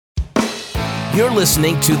You're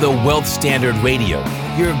listening to the Wealth Standard Radio,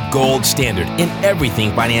 your gold standard in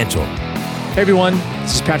everything financial. Hey everyone,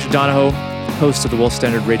 this is Patrick Donohoe, host of the Wealth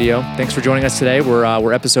Standard Radio. Thanks for joining us today.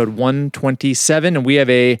 We're episode 127, and we have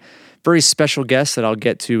a very special guest that I'll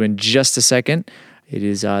get to in just a second.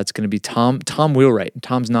 It's going to be Tom Wheelwright.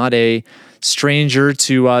 Tom's not a stranger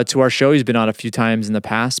to our show. He's been on a few times in the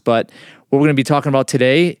past, but what we're going to be talking about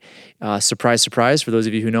today, surprise, surprise, for those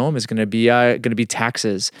of you who know him, is going to be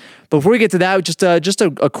taxes. But before we get to that, just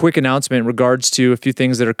a quick announcement in regards to a few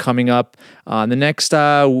things that are coming up in the next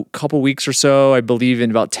couple weeks or so. I believe in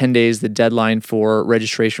about 10 days, the deadline for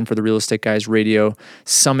registration for the Real Estate Guys Radio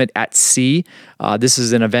Summit at Sea. This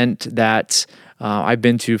is an event that I've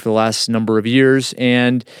been to for the last number of years,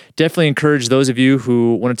 and definitely encourage those of you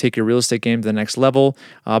who want to take your real estate game to the next level,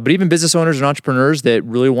 but even business owners and entrepreneurs that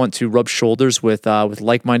really want to rub shoulders with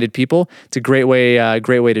like-minded people. It's a great way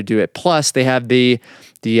to do it. Plus, they have the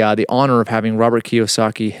honor of having Robert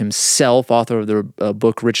Kiyosaki himself, author of the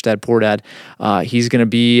book Rich Dad Poor Dad. He's going to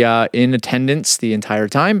be in attendance the entire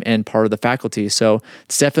time and part of the faculty. So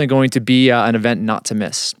it's definitely going to be an event not to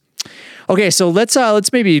miss. Okay, so let's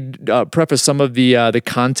maybe preface some of the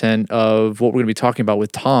content of what we're going to be talking about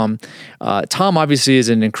with Tom. Tom obviously is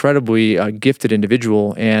an incredibly gifted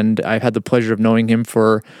individual, and I've had the pleasure of knowing him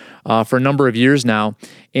for a number of years now.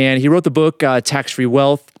 And he wrote the book Tax-Free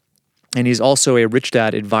Wealth, and he's also a Rich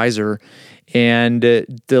Dad advisor. And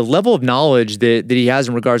the level of knowledge that he has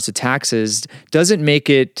in regards to taxes doesn't make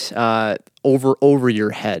it over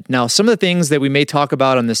your head. Now, some of the things that we may talk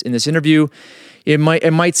about in this interview, it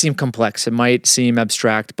might seem complex, it might seem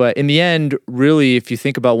abstract, but in the end, really, if you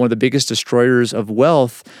think about one of the biggest destroyers of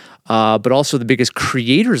wealth, but also the biggest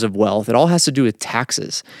creators of wealth, it all has to do with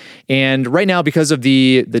taxes. And right now, because of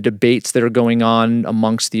the debates that are going on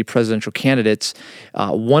amongst the presidential candidates,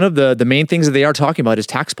 one of the main things that they are talking about is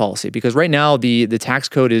tax policy. Because right now, the tax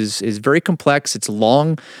code is very complex. It's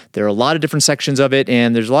long. There are a lot of different sections of it,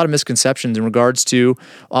 and there's a lot of misconceptions in regards to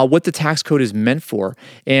what the tax code is meant for.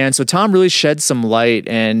 And so Tom really sheds some light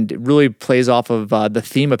and really plays off of the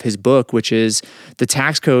theme of his book, which is the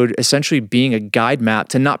tax code essentially being a guide map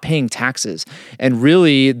to not paying taxes. And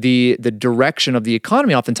really, the direction of the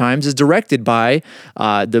economy oftentimes is directed by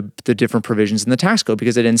the different provisions in the tax code,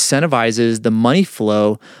 because it incentivizes the money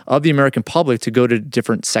flow of the American public to go to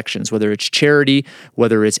different sections, whether it's charity,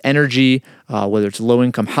 whether it's energy, whether it's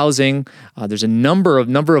low-income housing. There's a number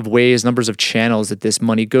of ways, numbers of channels that this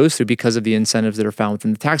money goes through because of the incentives that are found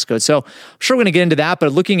within the tax code. So I'm sure we're going to get into that,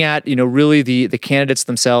 but looking at, really the candidates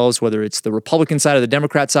themselves, whether it's the Republican side or the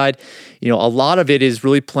Democrat side, a lot of it is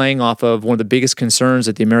really playing off of one of the biggest concerns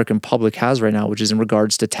that the American public has right now, which is in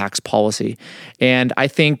regards to tax policy. And I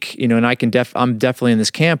think, and I'm definitely in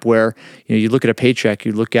this camp where, you look at a paycheck,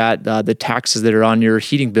 you look at the taxes that are on your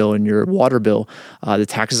heating bill and your water bill, the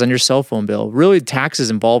taxes on your cell phone bill, really taxes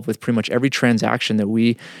involved with pretty much every transaction that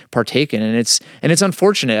we partake in. And it's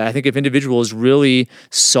unfortunate. I think if individuals really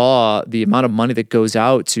saw the amount of money that goes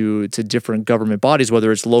out to different government bodies,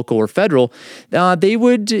 whether it's local or federal, they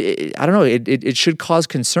would, it should cause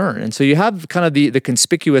concern. And so you have kind of the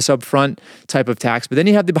conspicuous upfront type of tax, but then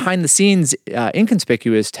you have the behind the scenes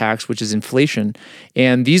inconspicuous tax, which is inflation.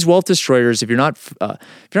 And these wealth destroyers, if you're not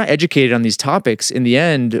educated on these topics, in the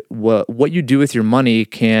end, what you do with your money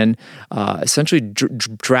can essentially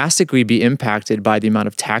drastically be impacted by the amount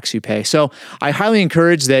of tax you pay. So I highly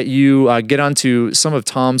encourage that you get onto some of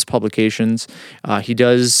Tom's publications. He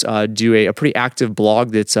does do a pretty active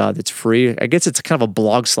blog that's free. I guess it's kind of a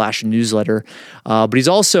blog / newsletter, but he's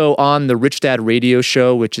also on the Rich Dad Radio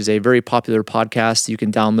Show, which is a very popular podcast you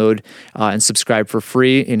can download and subscribe for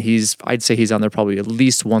free. And I'd say he's on there probably at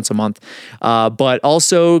least once a month. But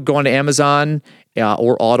also go on to Amazon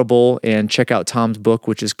or Audible and check out Tom's book,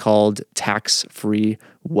 which is called Tax-Free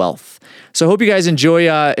Wealth. So I hope you guys enjoy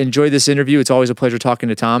this interview. It's always a pleasure talking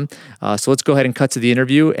to Tom. So let's go ahead and cut to the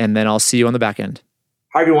interview, and then I'll see you on the back end.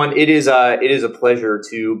 Hi, everyone. It is a pleasure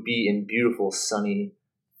to be in beautiful, sunny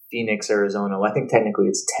Phoenix, Arizona. Well, I think technically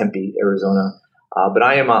it's Tempe, Arizona. But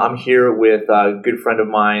I'm here with a good friend of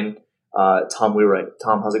mine, Tom Wheelwright.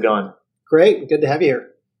 Tom, how's it going? Great. Good to have you here.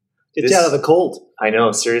 Get you out of the cold. I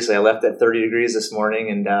know. Seriously, I left at 30 degrees this morning,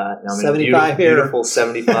 and now I'm in a beautiful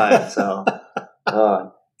 75. So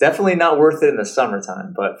definitely not worth it in the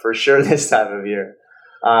summertime, but for sure this time of year.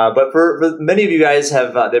 But for many of you guys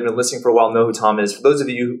they've been listening for a while, know who Tom is. For those of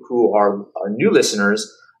you who are new listeners,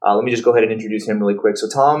 let me just go ahead and introduce him really quick. So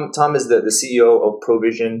Tom is the CEO of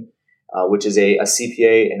Provision, which is a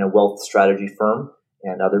CPA and a wealth strategy firm,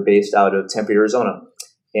 and they're based out of Tempe, Arizona.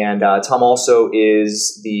 And Tom also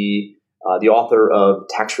is the author of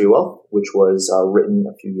Tax-Free Wealth, which was written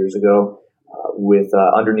a few years ago. with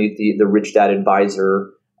underneath the Rich Dad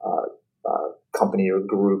Advisor company or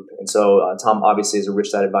group. And so Tom obviously is a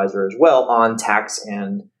Rich Dad Advisor as well on tax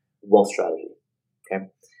and wealth strategy. Okay.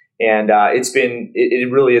 And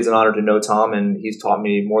it really is an honor to know Tom, and he's taught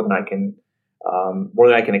me more than I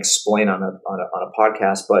can explain on a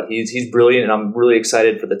podcast. But he's brilliant, and I'm really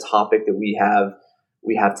excited for the topic that we have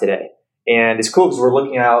today. And it's cool because we're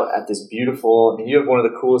looking out at this beautiful. I mean, you have one of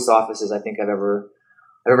the coolest offices I think I've ever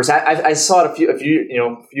seen. I saw it a few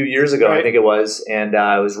years ago, right. I think it was, and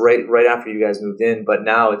it was right after you guys moved in. But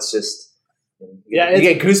now it's just you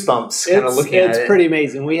get goosebumps kind of looking at it. It's pretty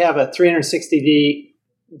amazing. We have a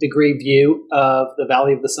 360-degree view of the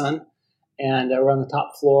Valley of the Sun, and we're on the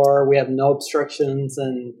top floor. We have no obstructions,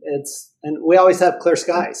 and we always have clear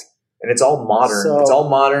skies. And it's all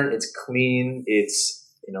modern. It's clean.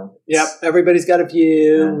 Yep. Everybody's got a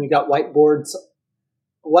view. Yeah. We got whiteboard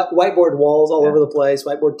walls all over the place,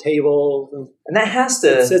 whiteboard tables, and that has to.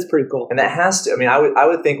 It's pretty cool. And that has to. I mean, I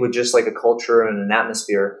would think with just like a culture and an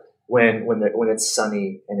atmosphere, when it's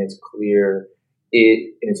sunny and it's clear,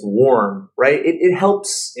 and it's warm, right? It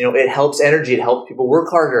helps. It helps energy. It helps people work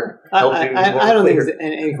harder. I don't think there's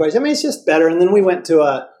any question. I mean, it's just better. And then we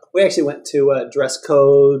actually went to a dress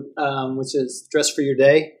code, which is dress for your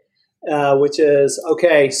day. Which is,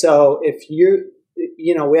 okay, so if we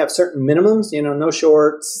have certain minimums, no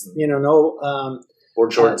shorts, no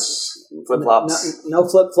board shorts, flip-flops. No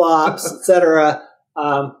flip-flops, et cetera.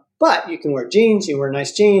 But you can wear jeans, you can wear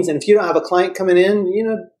nice jeans, and if you don't have a client coming in,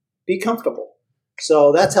 be comfortable.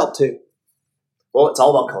 So that's helped too. Well, it's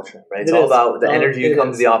all about culture, right? It's all about the energy you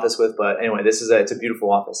come to the office with. But anyway, it's a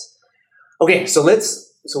beautiful office. Okay, so we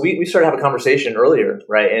started to have a conversation earlier,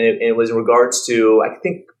 right? And it was in regards to, I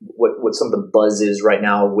think, what some of the buzz is right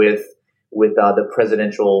now with the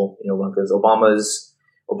presidential, because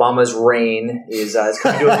Obama's reign is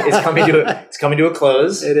coming to a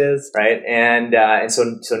close. It is, right? And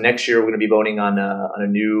so next year we're going to be voting on a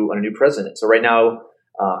new president. So right now,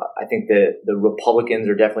 I think that the Republicans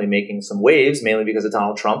are definitely making some waves, mainly because of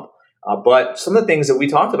Donald Trump. But some of the things that we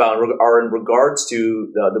talked about are in regards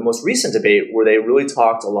to the most recent debate, where they really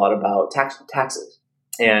talked a lot about taxes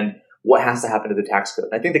and what has to happen to the tax code.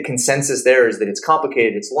 And I think the consensus there is that it's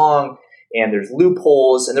complicated, it's long, and there's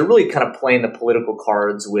loopholes, and they're really kind of playing the political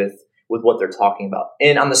cards with what they're talking about.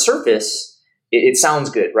 And on the surface, it sounds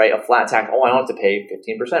good, right? A flat tax. Oh, I don't have to pay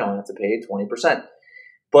 15%. I don't have to pay 20%.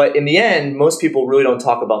 But in the end, most people really don't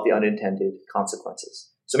talk about the unintended consequences.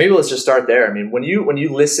 So maybe let's just start there. I mean, when you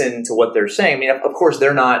listen to what they're saying, I mean, of course,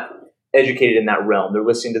 they're not educated in that realm. They're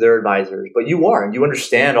listening to their advisors, but you are, and you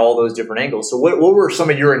understand all those different angles. So what were some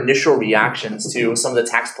of your initial reactions to some of the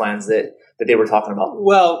tax plans that they were talking about?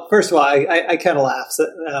 Well, first of all, I kind of laugh.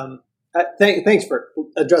 Thanks for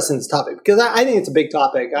addressing this topic, because I think it's a big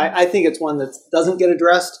topic. I think it's one that doesn't get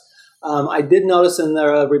addressed. I did notice in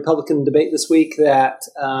the Republican debate this week that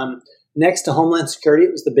next to Homeland Security,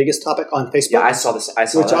 it was the biggest topic on Facebook. Yeah, I saw this. I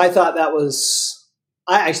thought that was.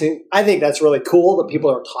 I think that's really cool that people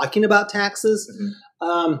are talking about taxes.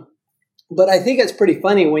 Mm-hmm. But I think it's pretty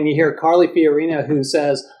funny when you hear Carly Fiorina, who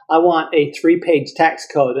says, "I want a 3-page tax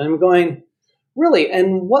code," and I'm going, "Really?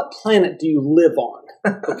 And what planet do you live on?"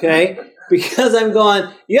 Okay. Because I'm going,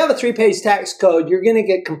 you have a 3-page tax code, you're going to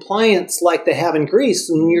get compliance like they have in Greece,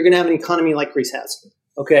 and you're going to have an economy like Greece has.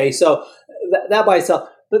 Okay, so that by itself.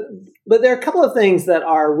 But there are a couple of things that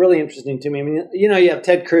are really interesting to me. I mean, you have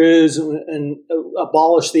Ted Cruz and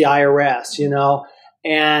abolish the IRS,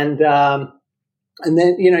 and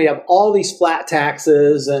then you have all these flat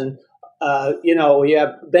taxes, and you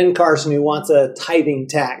have Ben Carson who wants a tithing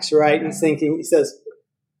tax, right? And he says,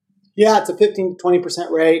 yeah, it's a 15 to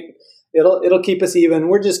 20% rate. It'll keep us even.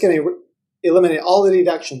 We're just going to eliminate all the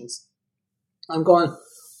deductions. I'm going,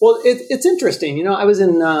 well, it's interesting. I was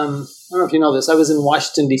in, I don't know if you know this, I was in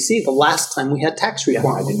Washington, D.C. the last time we had tax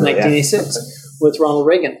reform in 1986 with Ronald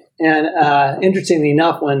Reagan. And interestingly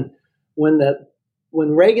enough, when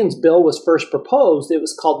Reagan's bill was first proposed, it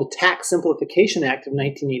was called the Tax Simplification Act of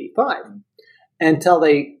 1985. Until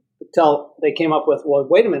they came up with, well,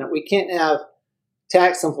 wait a minute, we can't have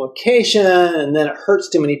tax simplification, and then it hurts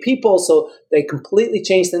too many people. So they completely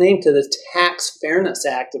changed the name to the Tax Fairness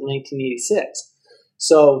Act of 1986.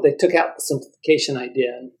 So they took out the simplification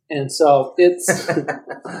idea. And so it's,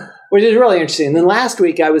 which is really interesting. And then last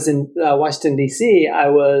week I was in Washington, D.C. I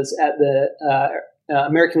was at the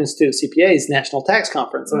American Institute of CPA's National Tax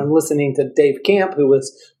Conference. And I'm listening to Dave Camp, who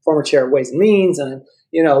was former chair of Ways and Means, and I'm,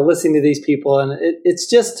 listening to these people. And it's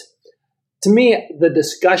just, to me, the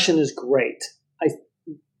discussion is great.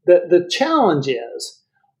 The challenge is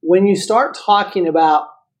when you start talking about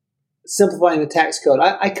simplifying the tax code,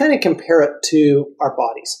 I kind of compare it to our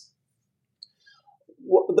bodies.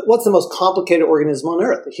 What's the most complicated organism on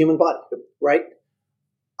earth? The human body, right?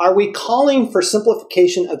 Are we calling for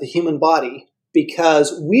simplification of the human body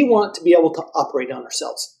because we want to be able to operate on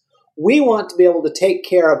ourselves? We want to be able to take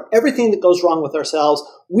care of everything that goes wrong with ourselves.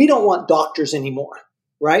 We don't want doctors anymore,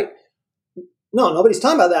 right? No, nobody's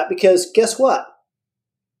talking about that, because guess what?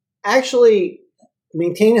 Actually,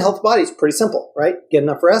 maintaining a healthy body is pretty simple, right? Get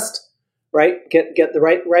enough rest, right? Get the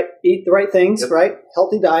right, eat the right things, yep. Right?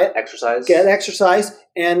 Healthy diet. Exercise. Get exercise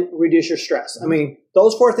and reduce your stress. I mean,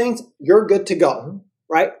 those 4 things, you're good to go,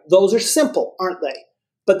 right? Those are simple, aren't they?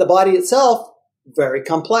 But the body itself, very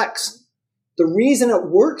complex. The reason it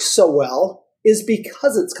works so well is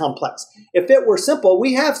because it's complex. If it were simple,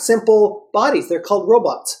 we have simple bodies. They're called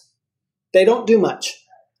robots. They don't do much,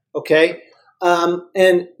 okay? And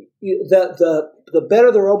the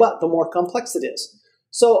better the robot, the more complex it is.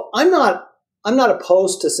 So I'm not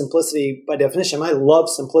opposed to simplicity by definition. I love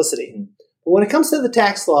simplicity. But when it comes to the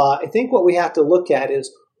tax law, I think what we have to look at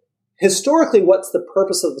is historically, what's the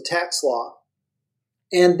purpose of the tax law?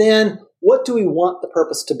 And then what do we want the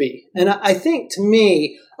purpose to be? And I think, to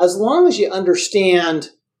me, as long as you understand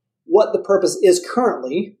what the purpose is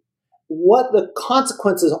currently, what the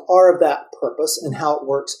consequences are of that purpose and how it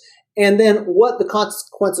works, and then what the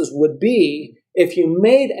consequences would be if you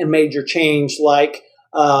made a major change like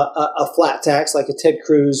a flat tax, like a Ted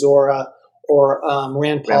Cruz or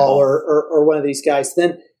Rand Paul or one of these guys,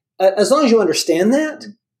 then as long as you understand that,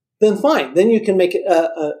 then fine. Then you can make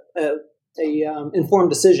a informed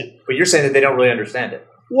decision. But you're saying that they don't really understand it.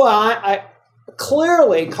 Well, I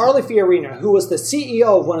clearly, Carly Fiorina, who was the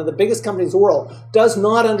CEO of one of the biggest companies in the world, does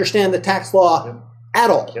not understand the tax law at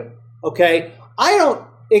all. Yep. Okay? I don't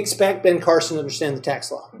expect Ben Carson to understand the tax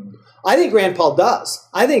law. I think Rand Paul does.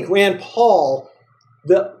 I think Rand Paul,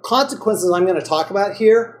 the consequences I'm going to talk about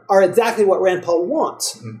here are exactly what Rand Paul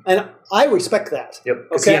wants. And I respect that. Yep,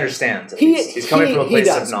 because he understands. He's coming from a place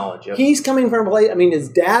of knowledge. Yep. He's coming from a place, I mean, his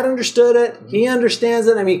dad understood it. He understands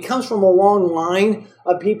it. I mean, he comes from a long line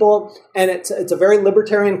of people, and it's a very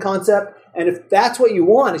libertarian concept. And if that's what you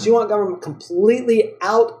want, is you want government completely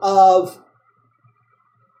out of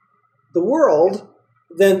the world,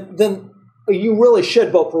 then you really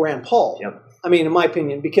should vote for Rand Paul. Yep. I mean, in my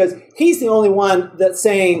opinion, because he's the only one that's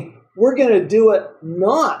saying we're going to do it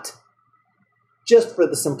not just for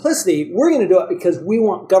the simplicity. We're going to do it because we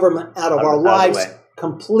want government out of our lives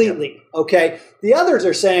completely. Yep. Okay. The others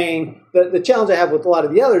are saying that the challenge I have with a lot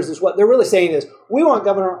of the others is what they're really saying is we want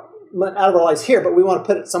government out of our lives here, but we want to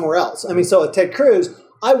put it somewhere else. I mean, so at Ted Cruz,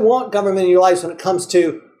 I want government in your lives when it comes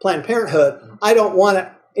to Planned Parenthood. I don't want it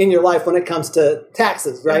in your life when it comes to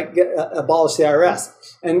taxes, right? Abolish the IRS.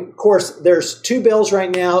 And of course, there's 2 bills right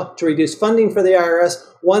now to reduce funding for the IRS.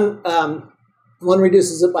 One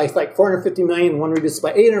reduces it by like $450 million, one reduces it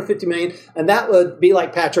by $850 million. And that would be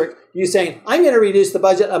like, Patrick, you saying, I'm going to reduce the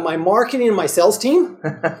budget of my marketing and my sales team,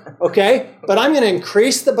 okay? But I'm going to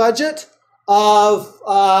increase the budget of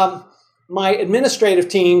my administrative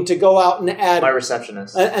team to go out and add my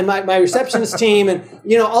receptionist and my receptionist team, and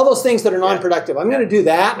all those things that are non-productive. I'm going to do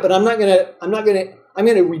that, but I'm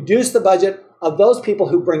going to reduce the budget of those people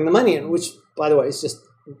who bring the money in, which, by the way, is just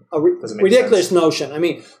a ridiculous notion. I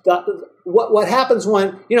mean, what happens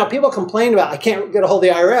when people complain about I can't get a hold of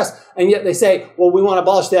the IRS, and yet they say, well, we want to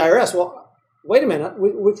abolish the IRS. Well, wait a minute,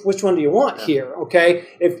 which one do you want here, okay?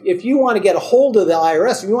 If you want to get a hold of the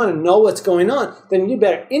IRS, if you want to know what's going on, then you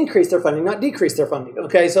better increase their funding, not decrease their funding,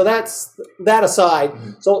 okay? So that's that aside.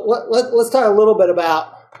 So let's talk a little bit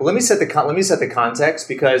about... Well, let me set the context,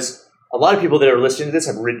 because a lot of people that are listening to this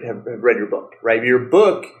have read your book, right? Your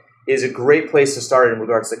book is a great place to start in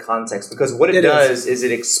regards to context, because what it does is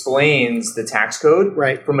it explains the tax code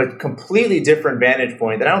from a completely different vantage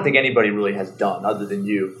point that I don't think anybody really has done other than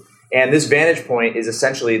you. And this vantage point is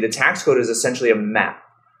essentially, the tax code is essentially a map,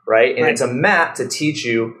 right? And it's a map to teach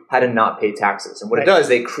you how to not pay taxes. And what it does,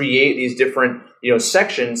 they create these different,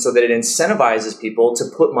 sections so that it incentivizes people to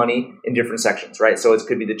put money in different sections, right? So it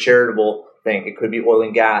could be the charitable thing. It could be oil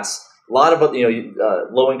and gas. A lot of,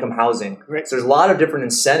 low-income housing. Right. So there's a lot of different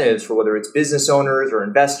incentives for whether it's business owners or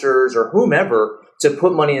investors or whomever to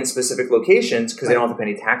put money in specific locations because they don't have to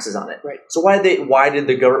pay any taxes on it. Right. So why did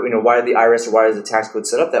the government, why did the IRS or why is the tax code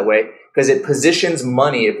set up that way? Because it positions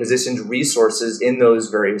money, it positions resources in those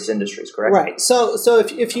various industries, correct? Right. So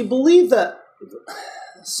if you believe that,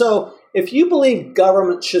 if you believe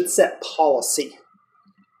government should set policy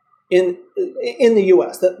in the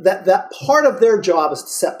U.S., that part of their job is to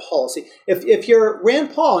set policy. If you're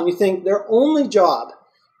Rand Paul and you think their only job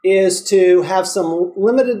is to have some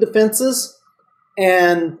limited defenses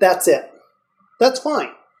and that's it. That's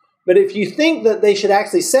fine. But if you think that they should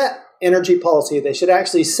actually set energy policy, they should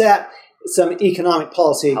actually set some economic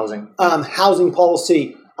policy, housing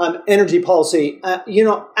policy, energy policy,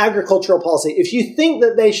 agricultural policy. If you think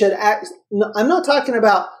that they should act, I'm not talking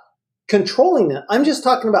about controlling them. I'm just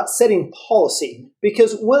talking about setting policy.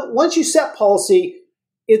 Because once you set policy,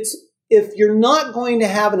 if you're not going to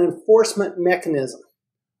have an enforcement mechanism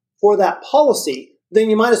for that policy, then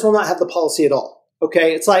you might as well not have the policy at all.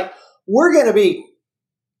 Okay? It's like, we're going to be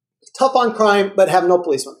tough on crime, but have no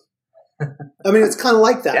policemen. I mean, it's kind of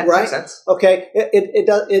like that, right? Makes sense. Okay, it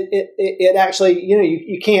does. It actually,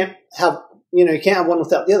 you can't have one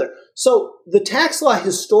without the other. So the tax law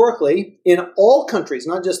historically in all countries,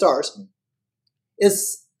 not just ours,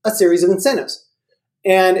 is a series of incentives,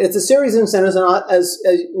 and it's a series of incentives. And as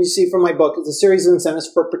you see from my book, it's a series of incentives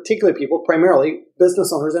for particular people, primarily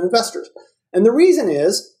business owners and investors. And the reason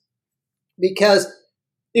is because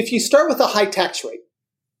if you start with a high tax rate,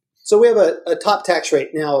 so we have a top tax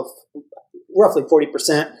rate now of roughly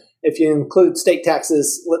 40%. If you include state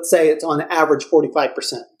taxes, let's say it's on average 45%.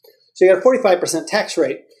 So you got a 45% tax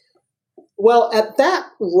rate. Well, at that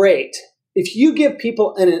rate, if you give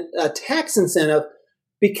people a tax incentive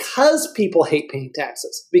because people hate paying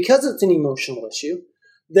taxes, because it's an emotional issue,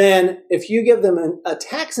 then if you give them a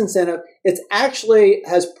tax incentive, it actually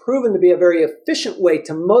has proven to be a very efficient way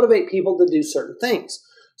to motivate people to do certain things.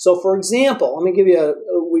 So, for example, let me give you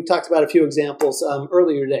we talked about a few examples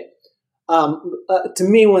earlier today. To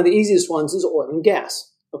me, one of the easiest ones is oil and gas.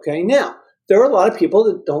 Okay, now, there are a lot of people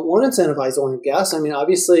that don't want to incentivize oil and gas. I mean,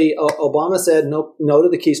 obviously, Obama said no to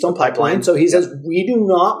the Keystone Pipeline. So he says, we do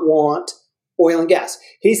not want oil and gas.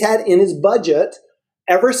 He's had in his budget,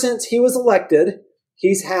 ever since he was elected,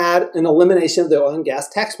 he's had an elimination of the oil and gas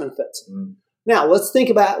tax benefits. Now, let's think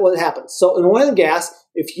about what happens. So in oil and gas,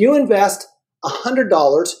 if you invest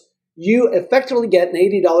 $100, you effectively get an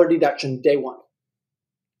 $80 deduction day one.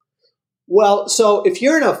 Well, so if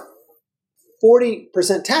you're in a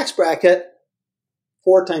 40% tax bracket,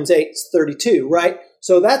 4 times 8 is 32, right?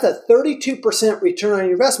 So that's a 32% return on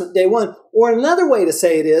your investment day one. Or another way to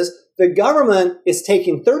say it is the government is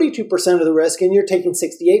taking 32% of the risk and you're taking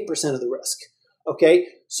 68% of the risk. Okay?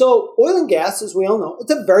 So oil and gas, as we all know,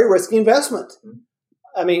 it's a very risky investment.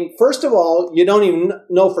 I mean, first of all, you don't even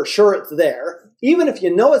know for sure it's there. Even if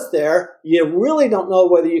you know it's there, you really don't know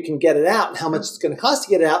whether you can get it out and how much it's going to cost to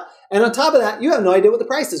get it out. And on top of that, you have no idea what the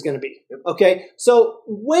price is going to be. Okay, so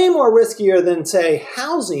way more riskier than, say,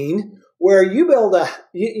 housing, where you build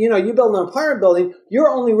you build an apartment building. Your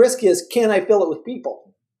only risk is, can I fill it with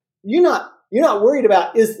people? You're not worried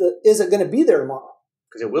about is it going to be there tomorrow?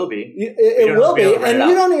 Because it will be. It will be, and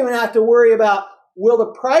you don't even have to worry about, will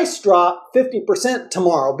the price drop 50%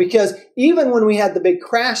 tomorrow? Because even when we had the big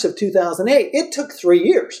crash of 2008, it took 3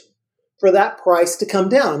 years for that price to come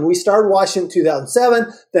down. And we started watching in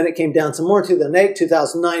 2007, then it came down some more in 2008,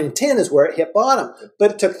 2009, and 10 is where it hit bottom.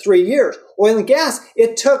 But it took 3 years. Oil and gas,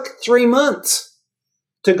 it took 3 months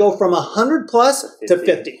to go from 100 plus to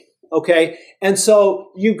 50. Okay? And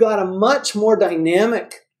so you got a much more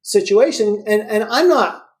dynamic situation. And I'm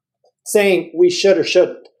not saying we should or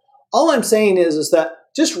shouldn't. All I'm saying is that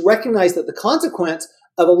just recognize that the consequence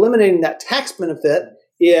of eliminating that tax benefit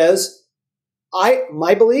is,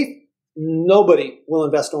 my belief, nobody will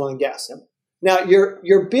invest in oil and gas. Now,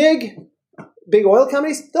 your big oil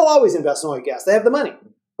companies, they'll always invest in oil and gas. They have the money.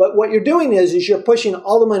 But what you're doing is you're pushing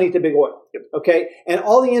all the money to big oil. Okay? And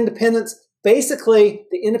all the independents, basically,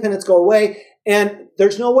 the independents go away, and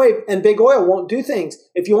there's no way, and big oil won't do things.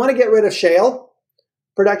 If you want to get rid of shale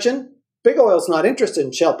production, big oil's not interested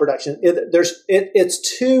in shale production.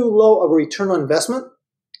 It's too low of a return on investment.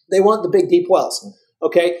 They want the big deep wells.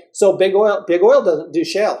 Okay? So big oil doesn't do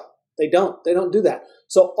shale. They don't do that.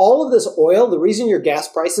 So all of this oil, the reason your gas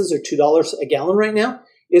prices are $2 a gallon right now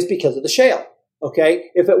is because of the shale.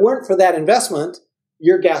 Okay? If it weren't for that investment,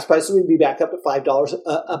 your gas prices would be back up to $5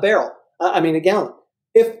 a gallon.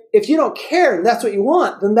 If you don't care and that's what you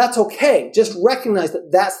want, then that's okay. Just recognize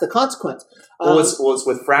that that's the consequence. It's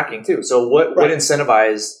with fracking too. So what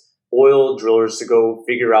incentivized oil drillers to go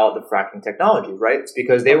figure out the fracking technology, right? It's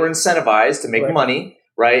because they were incentivized to make money,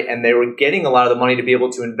 right? And they were getting a lot of the money to be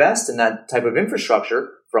able to invest in that type of infrastructure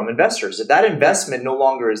from investors. If that investment no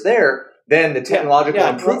longer is there, then the technological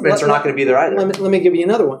improvements are not going to be there either. Let me give you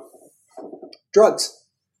another one. Drugs.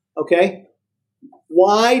 Okay?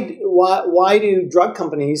 Why do drug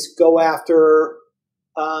companies go after,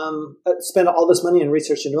 spend all this money in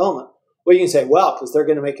research and development? Well, you can say, well, because they're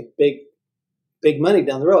going to make a big money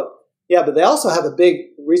down the road. Yeah, but they also have a big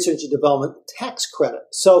research and development tax credit.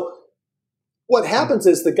 So what happens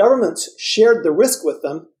is the governments shared the risk with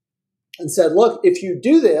them and said, look, if you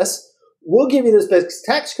do this, we'll give you this big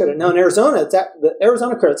tax credit. Now in Arizona, the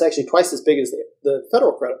Arizona credit's actually twice as big as the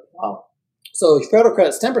federal credit. Wow. So the federal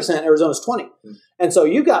credit's 10%, Arizona's 20%. Mm-hmm. And so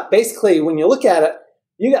you got basically, when you look at it,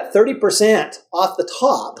 you got 30% off the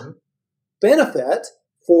top benefit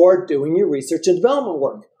for doing your research and development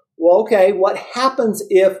work. Well, okay, what happens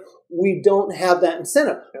if we don't have that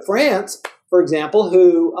incentive? France, for example,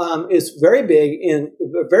 who is very big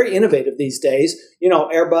very innovative these days,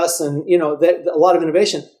 Airbus and, a lot of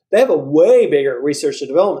innovation, they have a way bigger research and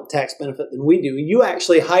development tax benefit than we do. You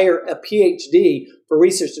actually hire a PhD for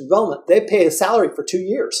research and development. They pay a salary for 2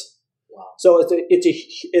 years. Wow. So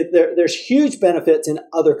there's huge benefits in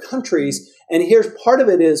other countries. And here's part of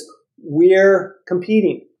it is we're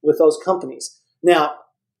competing with those companies. Now,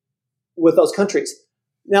 with those countries.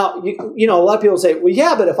 Now, a lot of people say, well,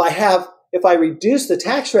 yeah, but if I reduce the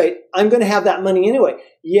tax rate, I'm going to have that money anyway.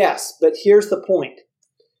 Yes, but here's the point,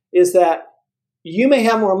 is that you may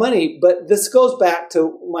have more money, but this goes back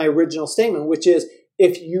to my original statement, which is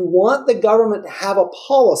if you want the government to have a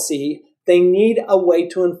policy, they need a way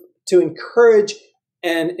to encourage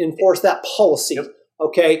and enforce that policy. Yep.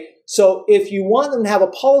 Okay? So if you want them to have a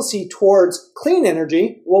policy towards clean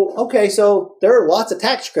energy, well, okay, so there are lots of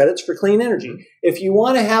tax credits for clean energy. Mm-hmm. If you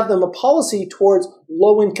want to have them a policy towards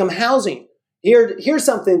low-income housing, here's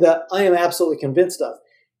something that I am absolutely convinced of.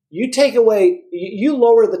 You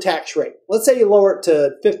lower the tax rate. Let's say you lower it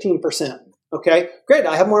to 15%. Okay, great,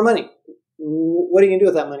 I have more money. What are you going to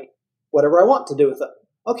do with that money? Whatever I want to do with it.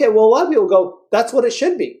 Okay, well, a lot of people go, that's what it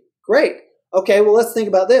should be. Great. Okay, well, let's think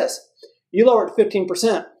about this. You lower it to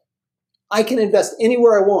 15%. I can invest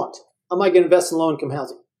anywhere I want. Am I going to invest in low-income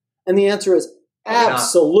housing? And the answer is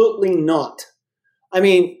absolutely not. I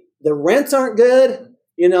mean, the rents aren't good,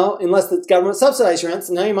 unless it's government subsidized rents.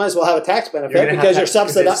 Now you might as well have a tax benefit because you're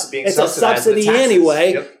subsidized. It's a subsidy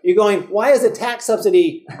anyway. Yep. You're going, why is a tax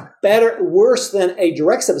subsidy worse than a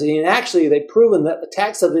direct subsidy? And actually, they've proven that a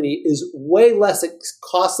tax subsidy is way less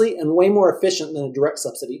costly and way more efficient than a direct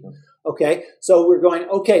subsidy. Okay, so we're going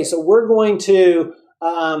to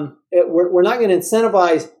we're not going to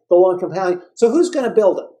incentivize the low-income housing. So who's going to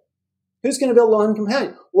build it? Who's going to build low-income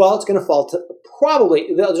housing? Well, it's going to fall to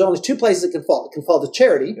there's only two places it can fall. It can fall to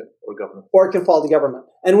charity or government, or it can fall to government.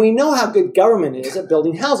 And we know how good government is at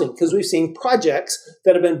building housing because we've seen projects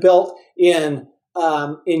that have been built in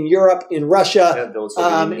Europe, in Russia,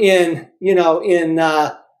 in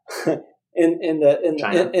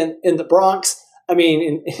the Bronx. I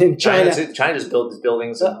mean, in China. China just builds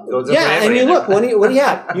buildings. And you look, what do you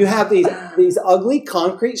have? You have these ugly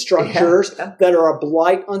concrete structures that are a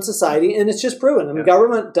blight on society, and it's just proven. I mean,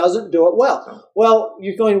 government doesn't do it well. Well,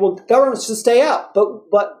 you're going, well, government should stay out.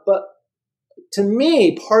 But to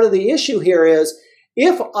me, part of the issue here is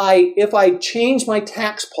if I change my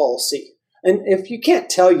tax policy, and if you can't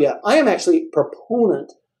tell yet, I am actually a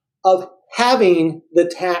proponent of having the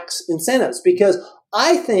tax incentives because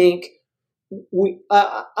I think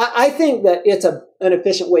I think that it's an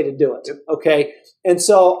efficient way to do it, okay? And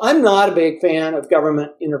so I'm not a big fan of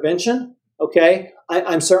government intervention, okay?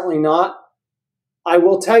 I'm certainly not. I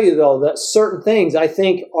will tell you, though, that certain things I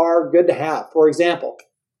think are good to have. For example,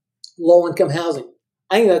 low-income housing.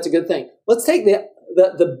 I think that's a good thing. Let's take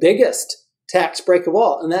the biggest tax break of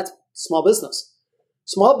all, and that's small business.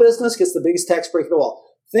 Small business gets the biggest tax break of all.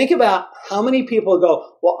 Think about how many people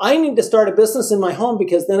go, well, I need to start a business in my home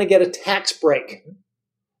because then I get a tax break.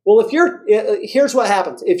 Well, here's what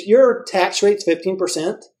happens. If your tax rate's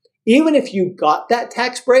 15%, even if you got that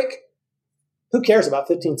tax break, who cares about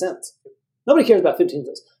 15 cents? Nobody cares about 15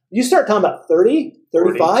 cents. You start talking about 30,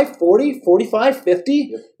 35, 40, 45, 50.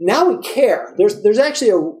 Yep. Now we care. There's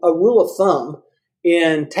actually a rule of thumb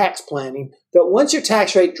in tax planning that once your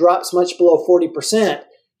tax rate drops much below 40%,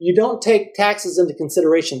 you don't take taxes into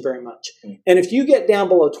consideration very much. And if you get down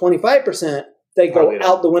below 25%, they go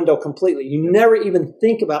out the window completely. You never even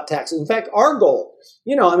think about taxes. In fact, our goal,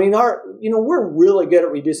 we're really good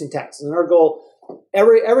at reducing taxes. And our goal,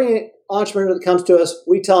 every entrepreneur that comes to us,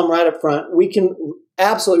 we tell them right up front, we can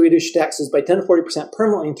absolutely reduce your taxes by 10 to 40%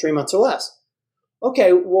 permanently in 3 months or less.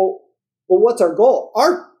 Okay, well, what's our goal?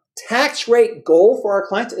 Our tax rate goal for our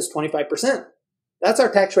clients is 25%. That's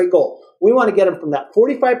our tax rate goal. We want to get them from that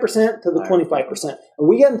 45% to the 25%. And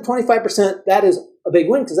we get them 25%, that is a big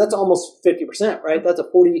win because that's almost 50%, right? That's a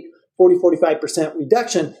 45%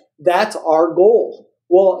 reduction. That's our goal.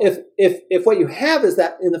 Well, if what you have is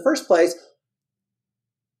that in the first place,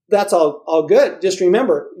 that's all good. Just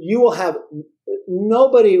remember,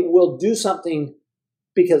 nobody will do something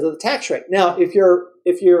because of the tax rate. Now, if you're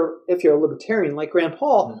a libertarian like Rand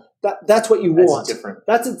Paul, That's what you want. Different.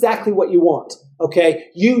 That's exactly what you want. Okay.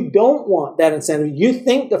 You don't want that incentive. You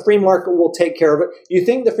think the free market will take care of it. You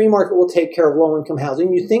think the free market will take care of low income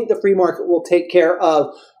housing. You think the free market will take care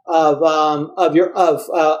of home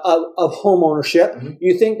ownership. Mm-hmm.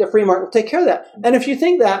 You think the free market will take care of that. And if you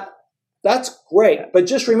think that, that's great. But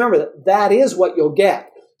just remember that is what you'll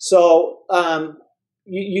get. So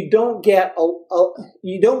you don't get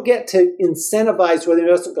to incentivize where the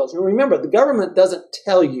investment goes. And remember, the government doesn't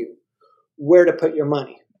tell you where to put your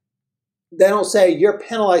money. They don't say you're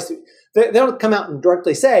penalized. They don't come out and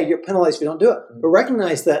directly say you're penalized if you don't do it. But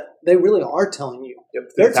recognize that they really are telling you. Yep,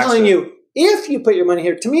 they're telling you if you put your money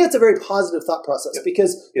here. To me, it's a very positive thought process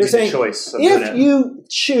because they're saying if you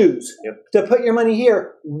choose to put your money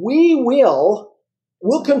here, we'll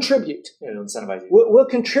contribute. It'll incentivize you. We'll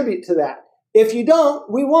contribute to that. If you don't,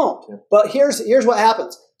 we won't. Yeah. But here's what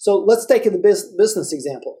happens. So let's take the business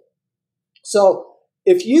example. So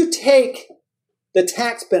if you take the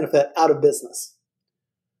tax benefit out of business,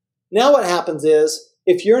 now what happens is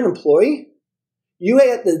if you're an employee, you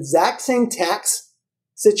get the exact same tax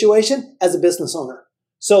situation as a business owner.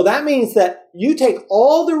 So that means that you take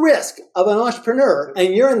all the risk of an entrepreneur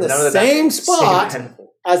and you're in the same spot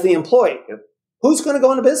as the employee. Yep. Who's going to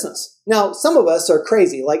go into business? Now, some of us are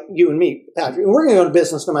crazy, like you and me, Patrick. We're going to go into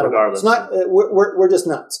business no matter what. It's not. We're just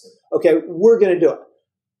nuts. Okay, we're going to do it.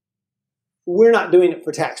 We're not doing it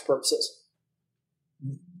for tax purposes.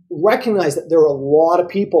 Recognize that there are a lot of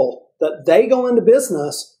people that they go into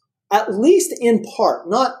business, at least in part,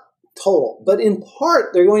 not total, but in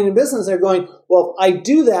part, they're going into business. They're going, well, if I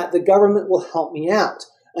do that, the government will help me out.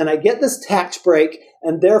 And I get this tax break,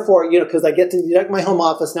 and therefore, because I get to deduct my home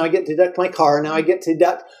office, now I get to deduct my car, now I get to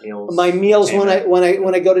deduct my meals when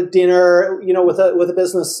I go to dinner, with a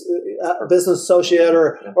business associate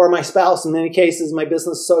or my spouse. In many cases, my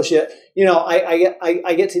business associate.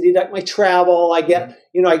 I get to deduct my travel. I get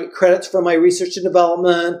I get credits for my research and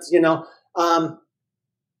development.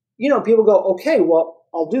 People go, okay, well,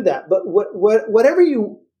 I'll do that. But whatever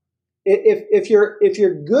if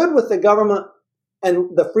you're good with the government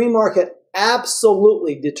and the free market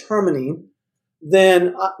absolutely determining,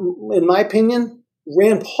 then in my opinion,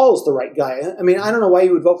 Rand Paul's the right guy. I mean, I don't know why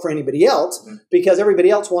you would vote for anybody else, because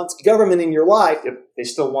everybody else wants government in your life. Yep. They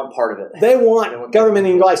still want part of it. They want government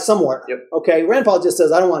in your life somewhere. Yep. Okay. Rand Paul just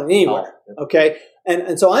says, I don't want it anywhere. Yep. Okay.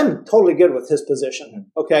 And so I'm totally good with his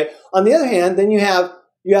position. Okay. On the other hand, then you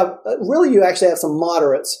actually have some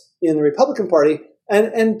moderates in the Republican Party.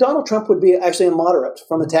 And Donald Trump would be actually a moderate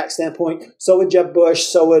from a tax standpoint. So would Jeb Bush.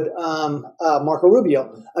 So would Marco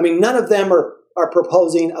Rubio. I mean, none of them are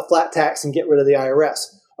proposing a flat tax and get rid of the IRS.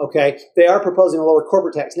 Okay, they are proposing a lower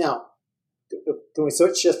corporate tax. Now, can we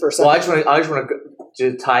switch just for a second? Well, I just want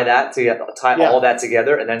to tie that together, all that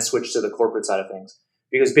together, and then switch to the corporate side of things.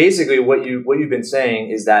 Because basically, what you've been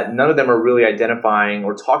saying is that none of them are really identifying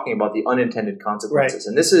or talking about the unintended consequences. Right.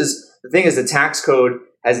 And this is the thing: is the tax code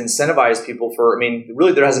has incentivized people for. I mean,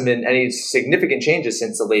 really, there hasn't been any significant changes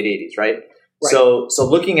since the late '80s, right? So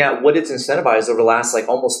looking at what it's incentivized over the last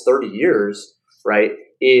almost 30 years, right?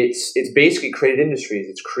 It's basically created industries.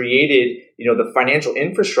 It's created the financial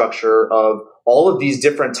infrastructure of all of these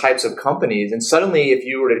different types of companies. And suddenly, if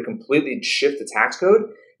you were to completely shift the tax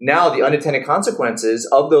code, now the unintended consequences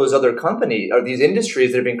of those other companies or these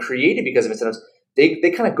industries that have been created because of incentives,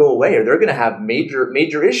 they kind of go away, or they're going to have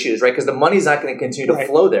major issues, right? Because the money's not going to continue to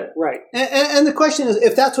flow there. Right. And the question is,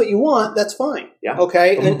 if that's what you want, that's fine. Yeah.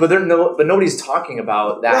 Okay. But nobody's talking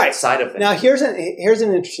about that side of things. Now, here's an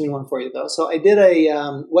interesting one for you, though. So I did a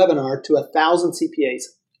webinar to 1,000 CPAs.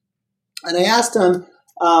 And I asked them,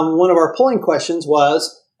 one of our polling questions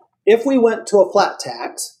was, if we went to a flat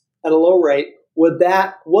tax at a low rate,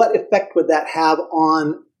 what effect would that have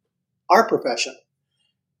on our profession?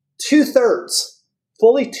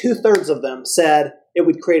 Fully two-thirds of them said it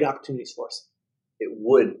would create opportunities for us. It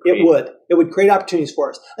would create opportunities for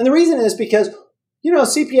us. And the reason is because,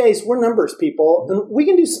 CPAs, we're numbers people, and we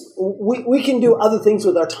can do other things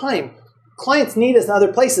with our time. Clients need us in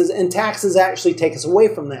other places, and taxes actually take us away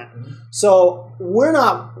from that. So we're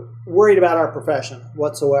not worried about our profession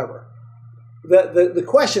whatsoever. The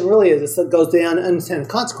question really is, it goes down to unintended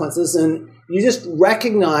consequences, and you just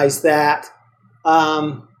recognize that,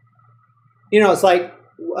 it's like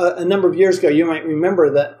a number of years ago, you might remember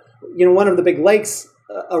that, one of the big lakes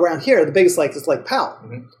around here, the biggest lake is Lake Powell.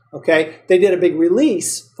 Mm-hmm. Okay. They did a big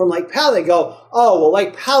release from Lake Powell. They go, oh, well,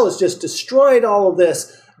 Lake Powell has just destroyed all of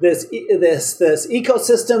this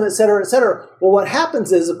ecosystem, et cetera, et cetera. Well, what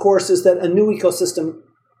happens is, of course, is that a new ecosystem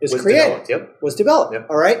was created. Was developed. Yep.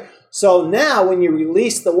 All right. So now when you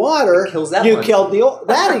release the water, you killed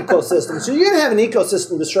that ecosystem. So you're going to have an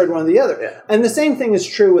ecosystem destroyed one or the other. Yeah. And the same thing is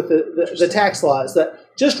true with the tax laws,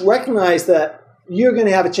 that just recognize that you're going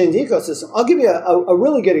to have a changed ecosystem. I'll give you a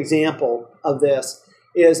really good example of this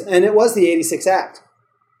and it was the 86 Act.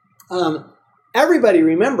 Everybody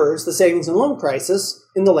remembers the savings and loan crisis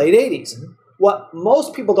in the late 80s. Mm-hmm. What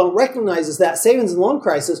most people don't recognize is that savings and loan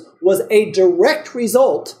crisis was a direct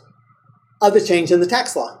result of the change in the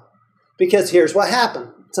tax law. Because here's what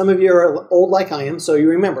happened. Some of you are old like I am, so you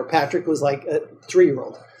remember Patrick was like a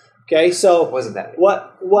 3-year-old. Okay, so wasn't that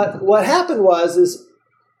what happened was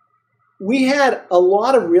we had a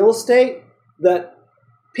lot of real estate that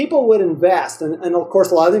people would invest, and of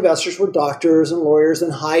course a lot of the investors were doctors and lawyers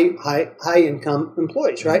and high income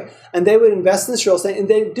employees, right? And they would invest in this real estate, and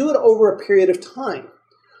they'd do it over a period of time.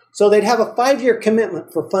 So they'd have a 5-year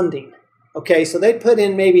commitment for funding. Okay, so they'd put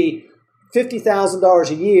in maybe $50,000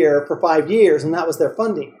 a year for 5 years, and that was their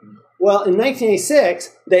funding. Well, in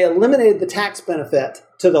 1986, they eliminated the tax benefit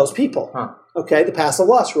to those people. Okay, the passive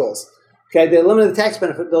loss rules. Okay, they eliminated the tax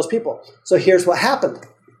benefit to those people. So here's what happened.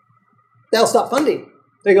 They'll stop funding.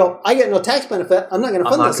 They go, I get no tax benefit. I'm not going to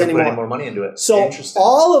fund this anymore. Put any more money into it. So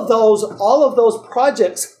all of those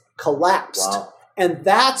projects collapsed. Wow. And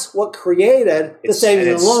that's what created the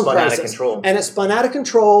savings and loan crisis. And it spun out of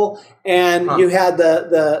control. And you had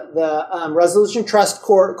the Resolution Trust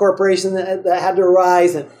Corporation that had to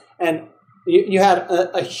arise. And you had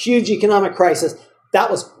a huge economic crisis.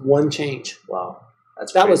 That was one change. Wow.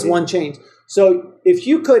 That was one change. So if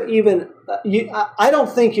you could even, I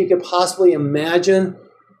don't think you could possibly imagine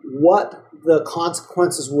what the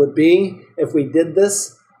consequences would be if we did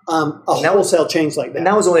this. Wholesale change like that. And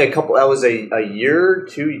that was only a year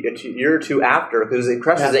or two after, because it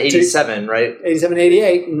crashed in 87, right? 87,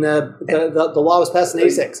 88, and the law was passed in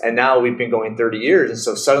 86. And now we've been going 30 years, and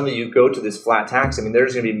so suddenly you go to this flat tax. I mean,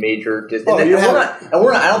 there's going to be major.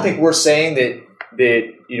 I don't think we're saying that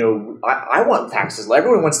I want taxes.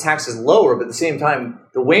 Everyone wants taxes lower, but at the same time,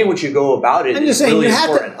 the way in which you go about it is really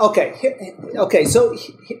important. Okay. So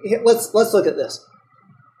let's look at this.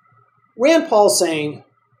 Rand Paul's saying,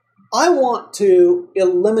 I want to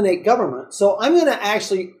eliminate government. So I'm going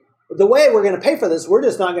to the way we're going to pay for this, we're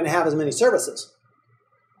just not going to have as many services.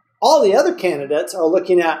 All the other candidates are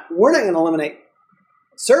looking at, we're not going to eliminate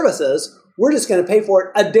services. We're just going to pay for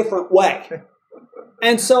it a different way.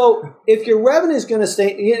 And so if your revenue is going to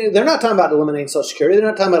stay, they're not talking about eliminating Social Security. They're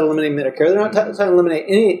not talking about eliminating Medicare. They're not talking about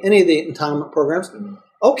eliminating any of the entitlement programs.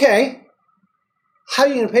 Okay. How are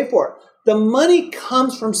you going to pay for it? The money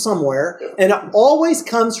comes from somewhere, and it always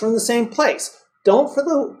comes from the same place. Don't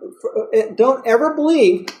ever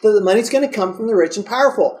believe that the money's going to come from the rich and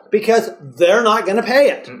powerful, because they're not going to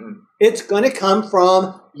pay it. Mm-mm. It's going to come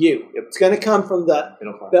from you. Yep. It's going to come from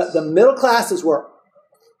the middle classes, where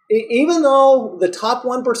even though the top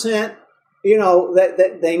 1%,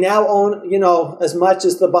 that they now own, as much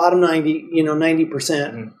as the bottom 90%.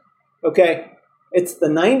 Mm-hmm. Okay, it's the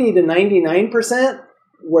 90 to 99%.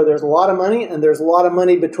 Where there's a lot of money, and there's a lot of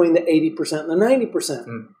money between the 80% and the 90%.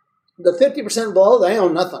 Mm. The 50% below, they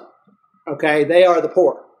own nothing. Okay, they are the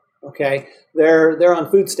poor. Okay, they're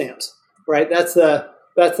on food stamps, right? That's the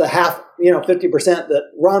half, 50%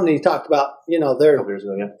 that Romney talked about. They're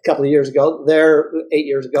a couple of years ago. They're 8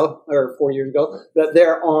 years ago or 4 years ago that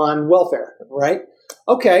they're on welfare, right?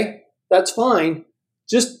 Okay, that's fine.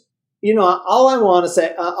 Just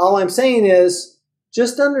all I'm saying is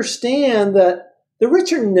just understand that the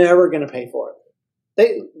rich are never going to pay for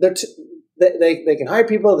it. They can hire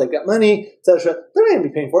people. They've got money, etc. They're not going to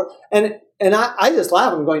be paying for it. And I just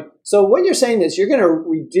laugh. I'm going, so what you're saying is you're going to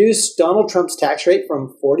reduce Donald Trump's tax rate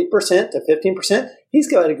from 40% to 15%? He's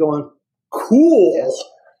got to go on cool. Yes.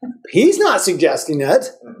 He's not suggesting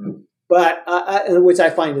it, but which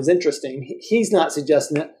I find is interesting. He's not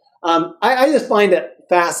suggesting it. I just find it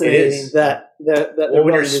fascinating that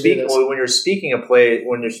when you're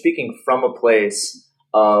speaking from a place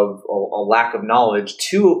of a lack of knowledge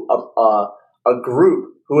to a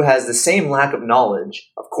group who has the same lack of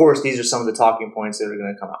knowledge, of course, these are some of the talking points that are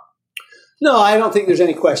going to come out. No, I don't think there's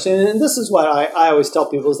any question, and this is what I always tell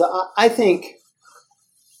people is that I think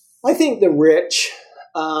the rich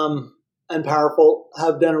and powerful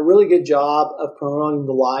have done a really good job of promoting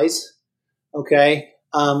the lies. Okay.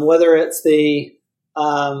 Whether it's the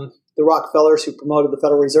Rockefellers who promoted the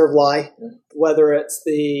Federal Reserve lie, whether it's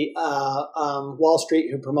the Wall Street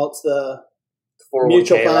who promotes the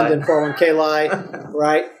mutual fund and 401k lie,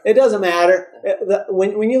 right? It doesn't matter.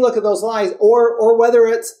 When you look at those lies, or whether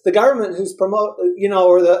it's the government who's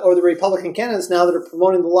or the Republican candidates now that are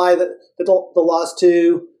promoting the lie that the laws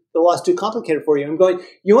to the law's too complicated for you. I'm going,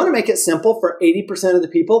 you want to make it simple for 80% of the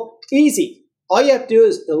people? Easy. All you have to do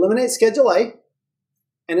is eliminate Schedule A,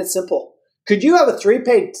 and it's simple. Could you have a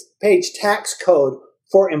 3-page tax code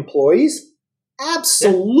for employees?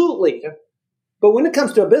 Absolutely. Yeah. But when it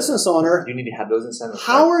comes to a business owner, you need to have those incentives.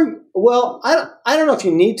 I don't know if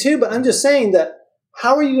you need to, but I'm just saying that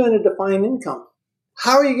how are you going to define income?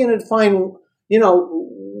 How are you going to define,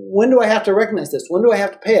 when do I have to recognize this? When do I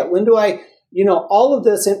have to pay it? When do I, all of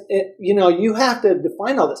this, you have to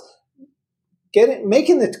define all this.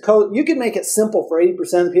 Making the code, you can make it simple for 80%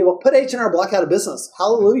 of the people. Put H&R Block out of business.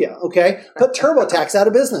 Hallelujah. Okay. Put TurboTax out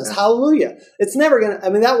of business. Hallelujah. It's never going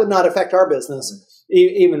to, that would not affect our business,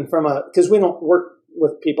 even because we don't work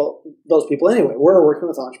with those people anyway. We're working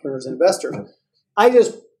with entrepreneurs and investors. I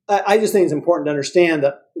just think it's important to understand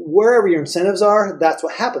that wherever your incentives are, that's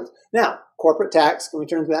what happens. Now, corporate tax, can we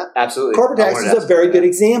turn to that? Absolutely. Corporate tax is a very good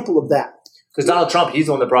example of that. Because Donald Trump, he's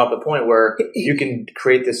the one that brought up the point where you can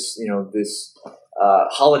create this, this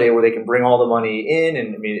holiday where they can bring all the money in,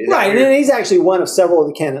 and right. And he's actually one of several of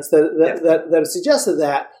the candidates that have suggested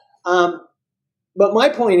that. But my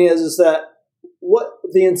point is that what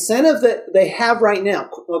the incentive that they have right now.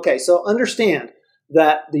 Okay, so understand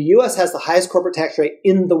that the U.S. has the highest corporate tax rate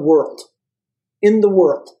in the world. In the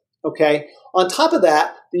world. Okay. On top of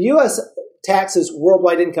that, the U.S. taxes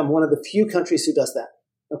worldwide income. One of the few countries who does that.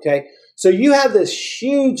 Okay. So you have this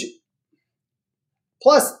huge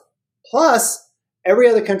plus every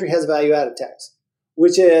other country has a value-added tax,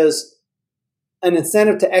 which is an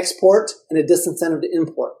incentive to export and a disincentive to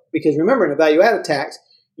import. Because remember, in a value-added tax,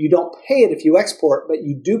 you don't pay it if you export, but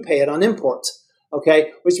you do pay it on imports.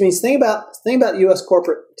 Okay, which means think about U.S.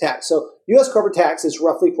 corporate tax. So U.S. corporate tax is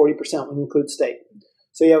roughly 40% when you include state.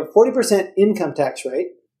 So you have a 40% income tax rate,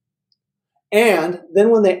 and then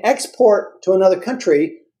when they export to another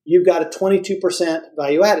country, you've got a 22%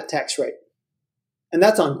 value-added tax rate. And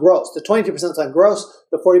that's on gross. The 22% is on gross,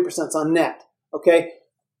 the 40% is on net. Okay?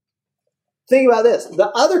 Think about this. The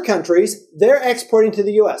other countries, they're exporting to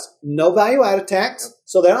the U.S. No value-added tax,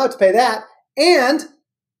 so they don't have to pay that. And,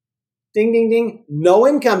 ding, ding, ding, no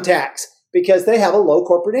income tax because they have a low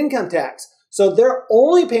corporate income tax. So they're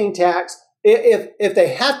only paying tax if they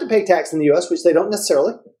have to pay tax in the U.S., which they don't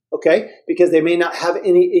necessarily, okay, because they may not have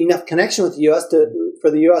enough connection with the U.S. for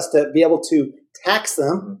the U.S. to be able to tax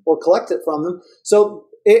them or collect it from them. So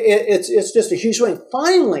it's just a huge swing.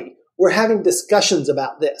 Finally, we're having discussions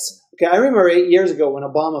about this. Okay, I remember 8 years ago when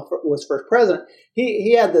Obama was first president,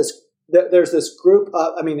 he had this. There's this group.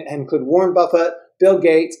 It included Warren Buffett, Bill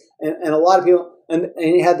Gates, and a lot of people. And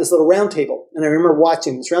he had this little round table. And I remember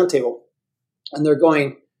watching this round table, and they're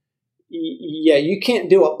going, yeah, you can't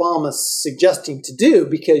do what Obama's suggesting to do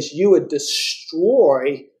because you would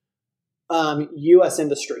destroy U.S.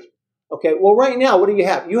 industry. Okay, well, right now, what do you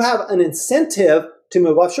have? You have an incentive to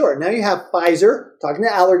move offshore. Now you have Pfizer talking to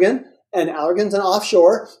Allergan, and Allergan's an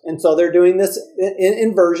offshore, and so they're doing this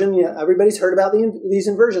inversion. Everybody's heard about these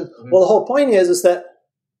inversions. Mm-hmm. Well, the whole point is that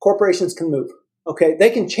corporations can move. Okay, they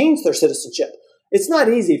can change their citizenship. It's not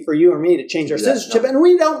easy for you or me to change our citizenship, and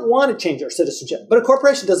we don't want to change our citizenship. But a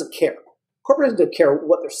corporation doesn't care. Corporations don't care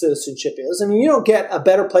what their citizenship is. You don't get a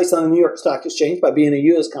better place on the New York Stock Exchange by being a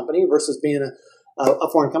U.S. company versus being a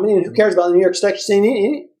foreign company. And who cares about the New York Stock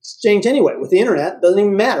Exchange anyway? With the internet, it doesn't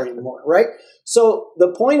even matter anymore, right? So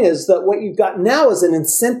the point is that what you've got now is an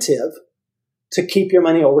incentive to keep your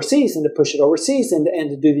money overseas and to push it overseas and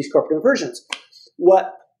to do these corporate inversions.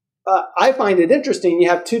 What I find it interesting, you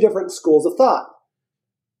have two different schools of thought.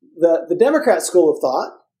 The Democrat school of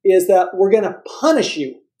thought is that we're going to punish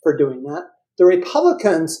you for doing that. The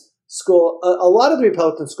Republicans school, a lot of the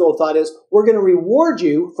Republican school of thought is we're going to reward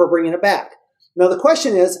you for bringing it back. Now, the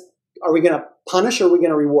question is, are we going to punish or are we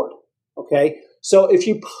going to reward? Okay. So if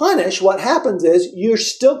you punish, what happens is you're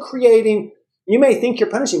still creating, you may think you're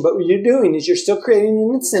punishing, but what you're doing is you're still creating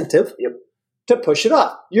an incentive to push it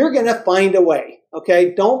off. You're going to find a way.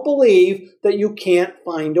 Okay. Don't believe that you can't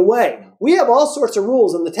find a way. We have all sorts of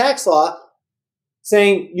rules in the tax law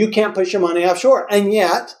saying you can't push your money offshore. And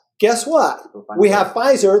yet, guess what? We have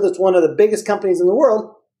Pfizer, that's one of the biggest companies in the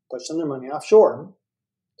world, pushing their money offshore.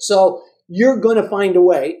 So you're going to find a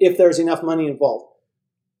way if there's enough money involved.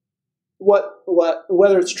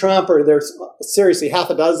 Whether it's Trump or there's seriously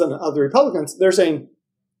half a dozen of the Republicans, they're saying,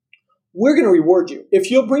 we're going to reward you.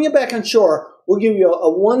 If you'll bring it back on shore, we'll give you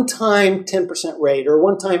a one-time 10% rate or a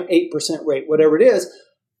one-time 8% rate, whatever it is.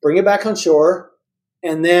 Bring it back on shore,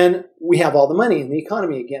 and then we have all the money in the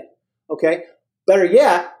economy again. Okay? Better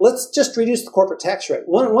yet, let's just reduce the corporate tax rate.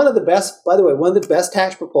 One of the best, by the way, one of the best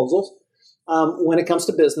tax proposals when it comes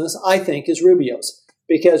to business, I think, is Rubio's.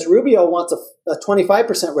 because Rubio wants a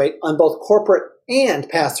 25% rate on both corporate and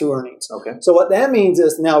pass-through earnings. Okay. So what that means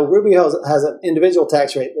is now Rubio has an individual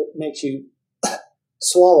tax rate that makes you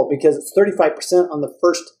swallow because it's 35% on the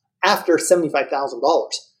first after $75,000.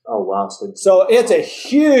 Oh, wow. So it's a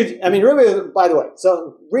huge, Rubio, by the way,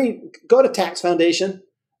 so go to Tax Foundation.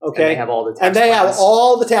 Okay. And they have all the tax and they plans. have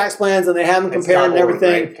all the tax plans, and they have them compared and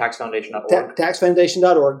everything. Right? Taxfoundation.org.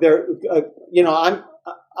 Taxfoundation.org. They're,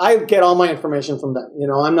 I get all my information from them.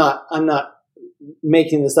 I'm not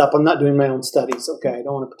making this up. I'm not doing my own studies. Okay, I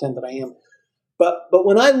don't want to pretend that I am. But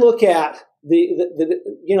when I look at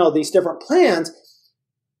these different plans,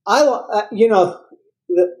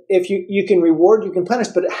 if you can reward, you can punish,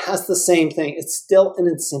 but it has the same thing. It's still an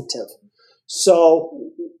incentive. So,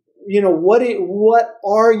 what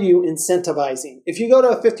are you incentivizing? If you go to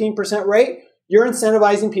a 15% rate, you're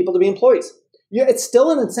incentivizing people to be employees. It's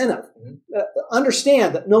still an incentive.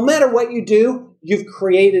 Understand that no matter what you do, you've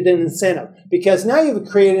created an incentive, because now you've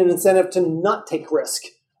created an incentive to not take risk.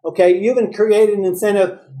 Okay, you've created an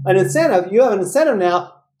incentive. You have an incentive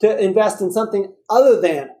now to invest in something other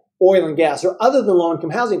than oil and gas or other than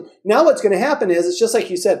low-income housing. Now what's going to happen is, it's just like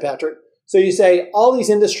you said, Patrick. So you say all these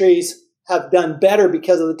industries have done better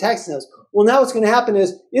because of the tax incentives. Well, now what's going to happen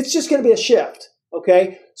is it's just going to be a shift.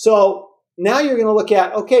 Okay, so now you're going to look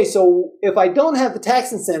at, okay, so if I don't have the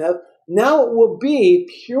tax incentive, now it will be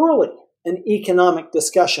purely an economic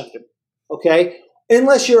discussion. Okay,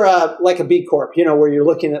 unless you're like a B Corp, where you're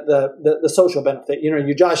looking at the social benefit.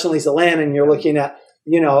 You're Josh and Lisa Land, and you're looking at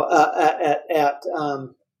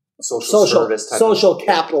social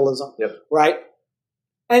capitalism. Yep. Right?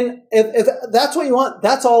 And if that's what you want,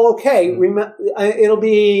 that's all okay. It'll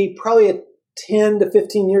be probably a 10 to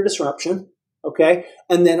 15 year disruption. Okay.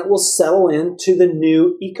 And then it will settle into the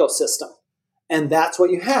new ecosystem. And that's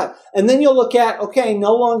what you have. And then you'll look at, okay,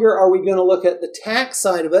 no longer are we going to look at the tax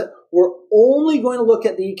side of it. We're only going to look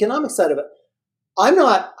at the economic side of it. I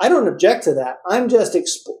don't object to that. I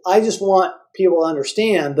just want people to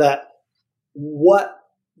understand that what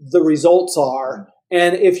the results are.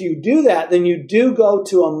 And if you do that, then you do go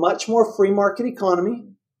to a much more free market economy,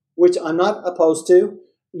 which I'm not opposed to.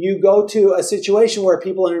 You go to a situation where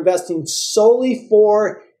people are investing solely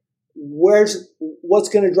for what's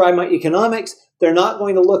going to drive my economics. They're not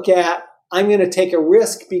going to look at, I'm going to take a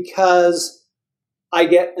risk because I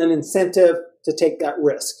get an incentive to take that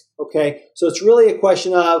risk. Okay, so it's really a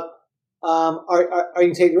question of, are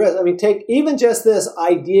you taking the risk? Take even just this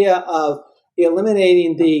idea of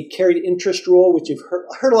eliminating the carried interest rule, which you've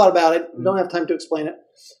heard a lot about it. Don't have time to explain it.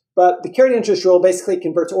 But the carried interest rule basically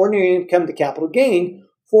converts ordinary income to capital gain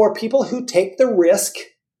for people who take the risk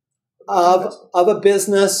of a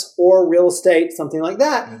business or real estate, something like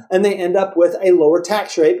that. And they end up with a lower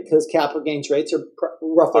tax rate because capital gains rates are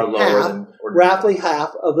roughly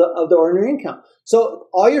half of the ordinary income. So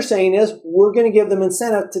all you're saying is we're going to give them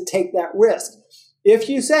incentive to take that risk. If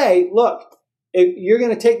you say, look, if you're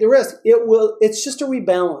going to take the risk, it's just a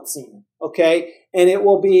rebalancing, okay? And it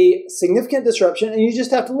will be significant disruption, and you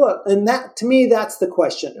just have to look. And that, to me, that's the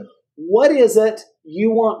question. Yeah. What is it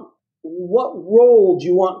you want? What role do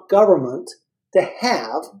you want government to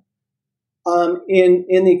have in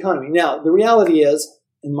the economy? Now, the reality is,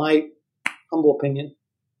 in my humble opinion,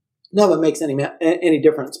 none of it makes any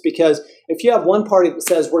difference, because if you have one party that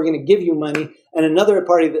says we're going to give you money and another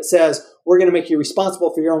party that says we're going to make you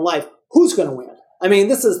responsible for your own life, who's going to win?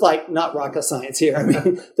 This is like not rocket science here.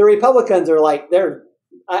 The Republicans are like,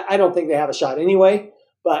 I don't think they have a shot anyway,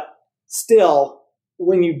 but still,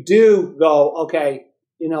 when you do go, okay,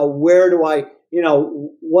 where do I,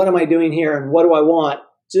 what am I doing here and what do I want?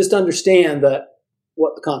 Just understand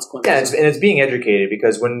what the consequences are. And it's being educated,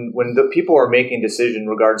 because when the people are making decisions in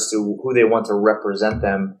regards to who they want to represent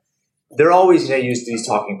them, they're always going to use these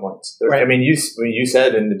talking points. Right. You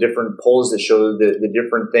said in the different polls that show the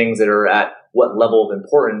different things that are at what level of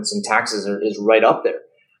importance, and taxes is right up there.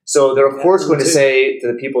 So they're of course going to say to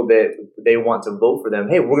the people that they want to vote for them,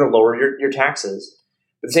 hey, we're going to lower your taxes.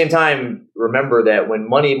 At the same time, remember that when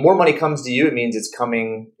more money comes to you, it means it's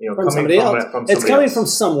coming, from somebody else. It's coming from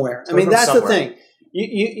somewhere. That's the thing.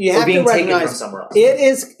 You have to recognize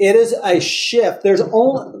it is a shift. There's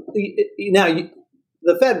only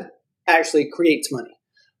the Fed actually creates money,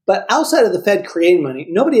 but outside of the Fed creating money,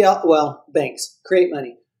 nobody else. Well, banks create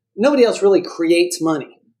money. Nobody else really creates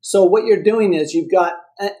money. So what you're doing is you've got,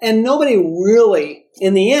 and nobody really,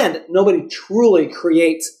 in the end, nobody truly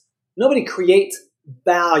creates. Nobody creates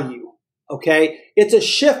value. Okay, it's a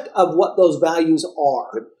shift of what those values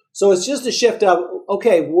are. So it's just a shift of,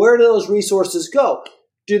 okay, where do those resources go?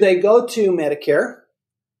 Do they go to Medicare,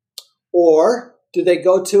 or do they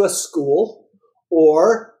go to a school,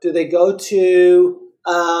 Or do they go to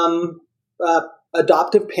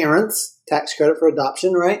adoptive parents, tax credit for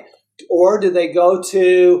adoption, right? Or do they go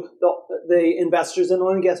to the investors in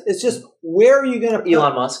oil and gas? It's just, where are you going to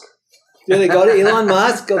Elon Musk? Do they go to Elon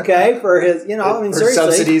Musk? Okay, for his, for seriously,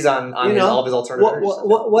 subsidies on all of his alternatives.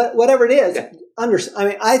 Whatever it is. Yeah.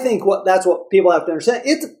 I think that's what people have to understand.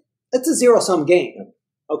 It's a zero-sum game.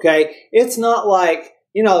 Okay, it's not like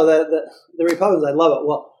the Republicans. I love it.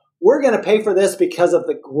 Well, we're going to pay for this because of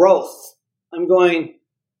the growth. I'm going,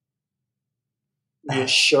 you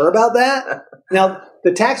sure about that? Now,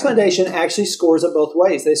 the tax foundation actually scores it both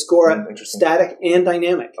ways. They score it static and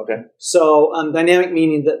dynamic. Okay. So dynamic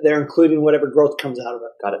meaning that they're including whatever growth comes out of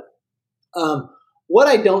it. Got it. What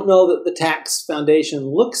I don't know that the tax foundation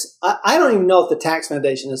looks, I don't even know if the tax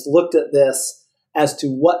foundation has looked at this as to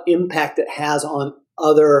what impact it has on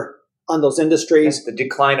those industries. The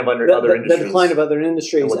decline of other industries. The decline of other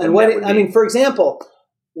industries. And for example,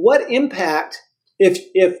 what impact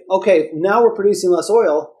if now we're producing less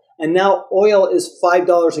oil, and now oil is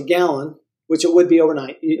 $5 a gallon, which it would be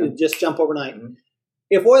overnight. You just jump overnight. Mm-hmm.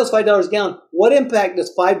 If oil is $5 a gallon, what impact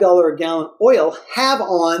does $5 a gallon oil have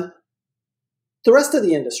on the rest of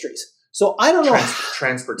the industries? So I don't know.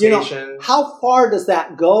 Transportation. How far does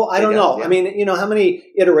that go? I don't know. Yeah. I mean, how many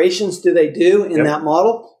iterations do they do in that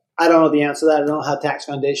model? I don't know the answer to that. I don't know how Tax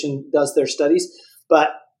Foundation does their studies,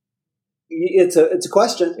 but it's a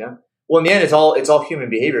question. Yeah. Well, in the end, it's all human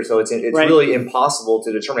behavior, so it's right. Really impossible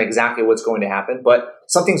to determine exactly what's going to happen, but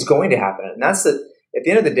something's going to happen, and that's at the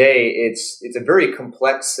end of the day, it's a very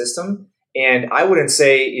complex system, and I wouldn't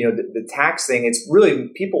say the tax thing. It's really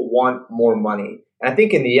people want more money, and I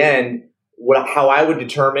think in the end, how I would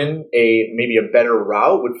determine maybe a better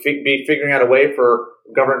route would be figuring out a way for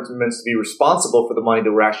governments to be responsible for the money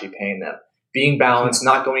that we're actually paying them, being balanced,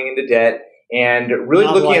 not going into debt. And really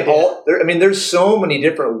looking at there's so many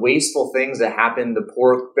different wasteful things that happen. The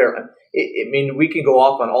pork, we can go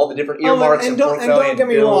off on all the different earmarks. And don't get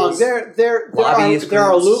me wrong. There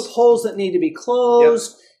are loopholes that need to be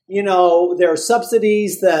closed. Yep. There are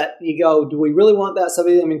subsidies that you go, do we really want that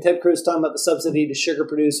subsidy? I mean, Ted Cruz is talking about the subsidy to sugar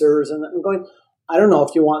producers, and I'm going, I don't know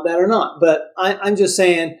if you want that or not, but I'm just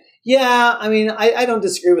saying. Yeah, I don't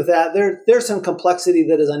disagree with that. There's some complexity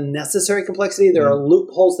that is unnecessary complexity. There are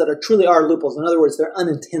loopholes that truly are loopholes. In other words, they're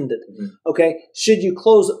unintended. Mm-hmm. Okay, should you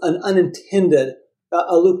close a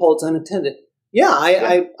loophole that's unintended? Yeah,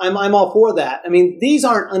 I'm all for that. These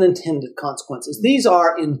aren't unintended consequences. These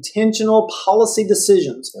are intentional policy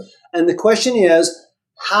decisions. Yeah. And the question is,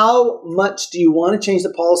 how much do you want to change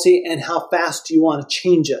the policy, and how fast do you want to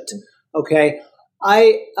change it? Okay,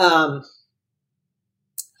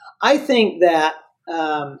 I think that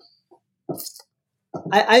I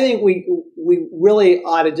think we really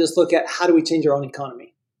ought to just look at how do we change our own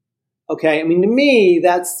economy. Okay, to me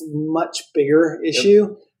that's a much bigger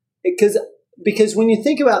issue because when you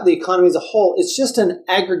think about the economy as a whole, it's just an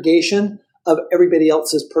aggregation of everybody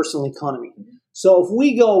else's personal economy. So if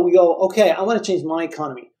we go, okay, I want to change my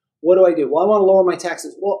economy. What do I do? Well, I want to lower my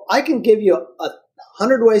taxes. Well, I can give you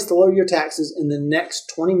 100 ways to lower your taxes in the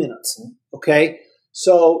next 20 minutes. Okay.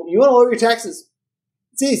 So you want to lower your taxes?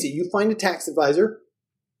 It's easy. You find a tax advisor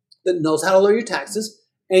that knows how to lower your taxes,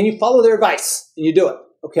 and you follow their advice, and you do it,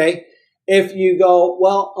 okay? If you go,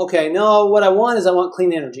 well, okay, no, what I want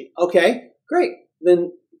clean energy. Okay, great.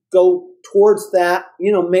 Then go towards that,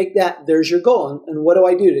 make that, there's your goal. And what do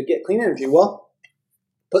I do to get clean energy? Well,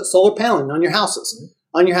 put solar paneling on your house,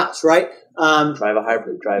 right? Drive a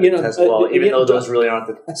hybrid, drive a Tesla, even though those really aren't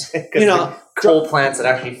the best. Because coal plants that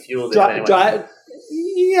actually fuel them anyway.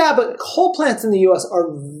 Yeah, but coal plants in the U.S.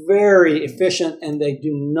 are very efficient and they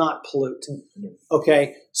do not pollute.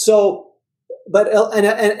 Okay, so, but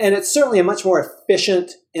and it's certainly a much more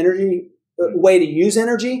efficient energy way to use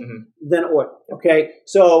energy than oil. Okay,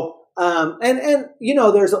 so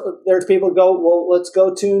there's people who go, well, let's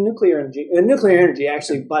go to nuclear energy. And nuclear energy,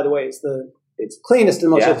 actually, by the way, is it's cleanest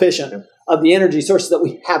and most efficient of the energy sources that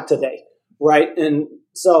we have today, right? And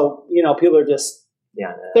so people are just.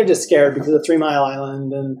 Yeah, they're just scared because of 3 Mile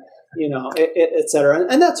Island and et cetera,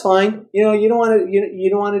 and that's fine. You don't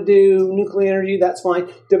want to do nuclear energy. That's fine.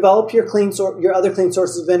 Develop your other clean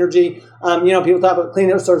sources of energy. People talk about clean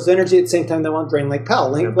sources of energy at the same time they want to drain Lake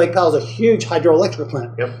Powell. Lake Powell is a huge hydroelectric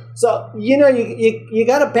plant. Yep. So you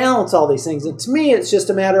got to balance all these things. And to me, it's just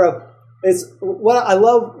a matter of what I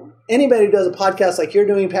love. Anybody who does a podcast like you're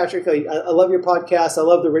doing, Patrick, I love your podcast. I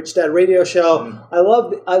love the Rich Dad Radio Show. Mm-hmm.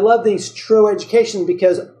 I love these true education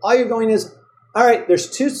because all you're going is, all right, there's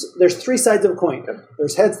 3 sides of a coin. Okay.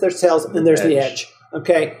 There's heads, there's tails, and there's the edge.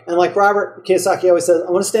 Okay, and like Robert Kiyosaki always says,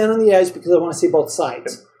 I want to stand on the edge because I want to see both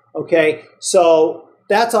sides. Okay, so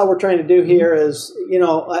that's all we're trying to do here is,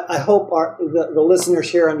 I hope the listeners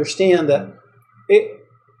here understand that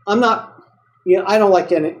I'm not, I don't like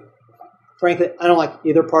frankly, I don't like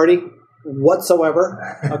either party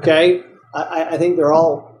whatsoever. Okay, I think they're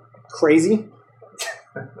all crazy.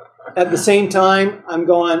 At the same time, I'm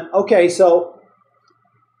going, okay, so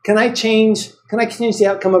can I change the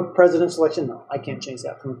outcome of a presidential election? No, I can't change the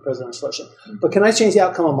outcome of a presidential election. But can I change the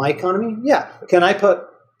outcome of my economy? Yeah. Can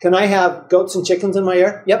I have goats and chickens in my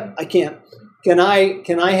yard? Yep, I can. Can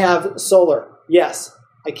I have solar? Yes,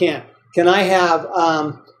 I can. Can I have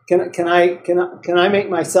can I make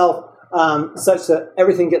myself such that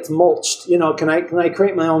everything gets mulched? Can I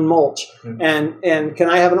create my own mulch? And can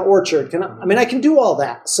I have an orchard? I can do all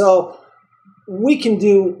that. So we can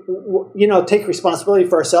take responsibility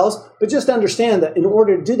for ourselves, but just understand that in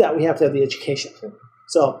order to do that, we have to have the education.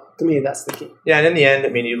 So to me, that's the key. Yeah, and in the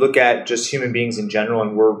end, you look at just human beings in general,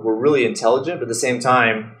 and we're really intelligent, but at the same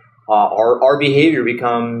time, our behavior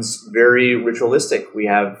becomes very ritualistic. We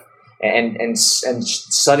have and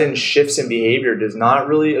sudden shifts in behavior does not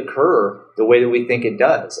really occur the way that we think it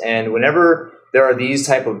does. And whenever there are these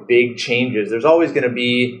type of big changes, there's always going to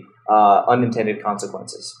be unintended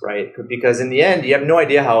consequences, right? Because in the end, you have no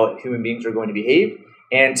idea how human beings are going to behave.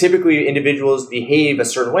 And typically individuals behave a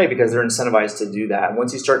certain way because they're incentivized to do that. And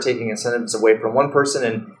once you start taking incentives away from one person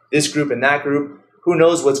and this group and that group, who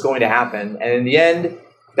knows what's going to happen? And in the end,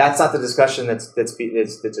 that's not the discussion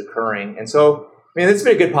that's occurring. And so, it's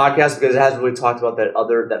been a good podcast because it has really talked about that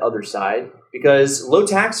other side. Because low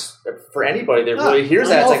tax for anybody that really hears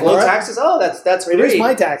that, it's like low taxes. Oh, that's great. Reduce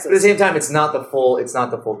my taxes. But at the same time, it's not the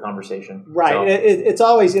full conversation. Right. So. It's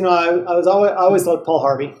always I always loved Paul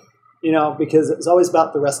Harvey. Because it's always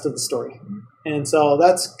about the rest of the story. And so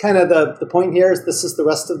that's kind of the point here is this is the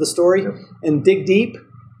rest of the story. Yep. And dig deep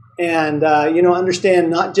and, understand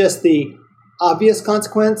not just the obvious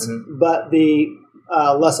consequence, but the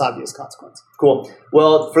less obvious consequence. Cool.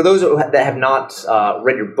 Well, for those that have not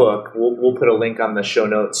read your book, we'll put a link on the show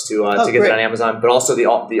notes to get great. That on Amazon, but also the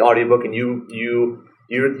audiobook, and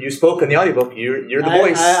you spoke in the audiobook. You're the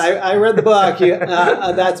voice. I read the book.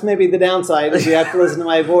 That's maybe the downside is you have to listen to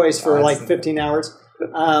my voice for like 15 hours.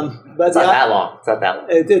 But it's not that long. It's not that long.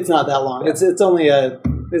 It's not that long. Yeah. It's only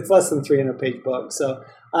it's less than 300-page book. So,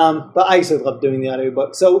 but I used to love doing the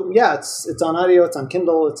audiobook. So yeah, it's on audio. It's on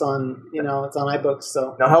Kindle. It's on it's on iBooks.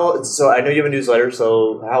 So now so I know you have a newsletter.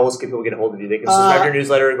 So how else can people get a hold of you? They can subscribe to your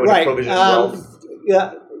newsletter. Go to Provision Wealth.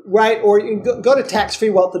 Yeah. Right, or you can go to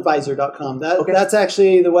taxfreewealthadvisor.com. That's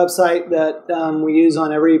actually the website that we use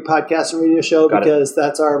on every podcast and radio show because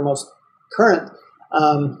that's our most current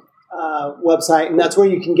website, and that's where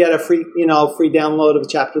you can get a free download of a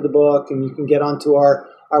chapter of the book, and you can get onto our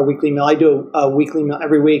weekly mail. I do a weekly mail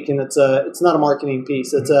every week, and it's not a marketing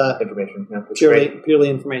piece; it's a information, purely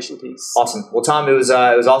information piece. Awesome. Well, Tom, it was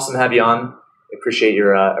awesome to have you on. Appreciate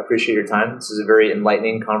your time. This is a very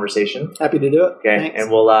enlightening conversation. Happy to do it. Okay, thanks. And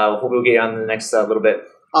we'll hopefully we'll get you on in the next little bit.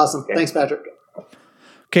 Awesome. Okay. Thanks, Patrick.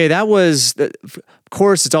 Okay, that was, of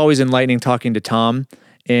course, it's always enlightening talking to Tom.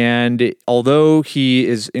 And although he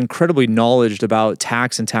is incredibly knowledgeable about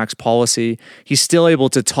tax and tax policy, he's still able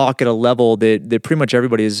to talk at a level that pretty much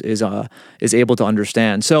everybody is able to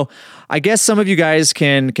understand. So I guess some of you guys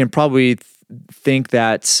can probably think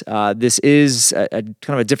that this is a kind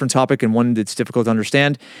of a different topic and one that's difficult to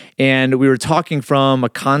understand. And we were talking from a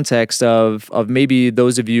context of maybe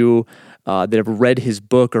those of you that have read his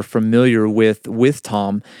book are familiar with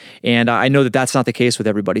Tom. And I know that that's not the case with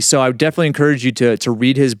everybody. So I would definitely encourage you to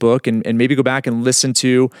read his book and maybe go back and listen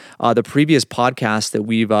to the previous podcasts that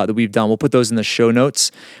we've done. We'll put those in the show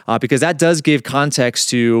notes because that does give context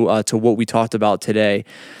to what we talked about today.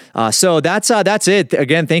 So that's it.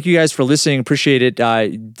 Again, thank you guys for listening. Appreciate it.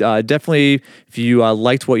 Definitely, if you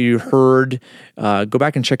liked what you heard, go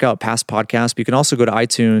back and check out past podcasts. But you can also go to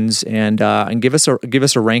iTunes and give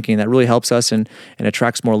us a ranking. That really helps us and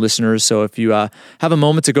attracts more listeners. So if you have a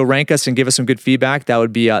moment to go rank us and give us some good feedback, that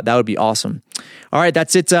would be awesome. All right,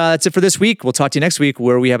 that's it. That's it for this week. We'll talk to you next week,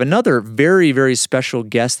 where we have another very, very special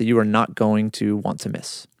guest that you are not going to want to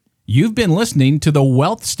miss. You've been listening to the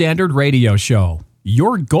Wealth Standard Radio Show,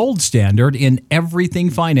 your gold standard in everything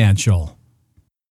financial.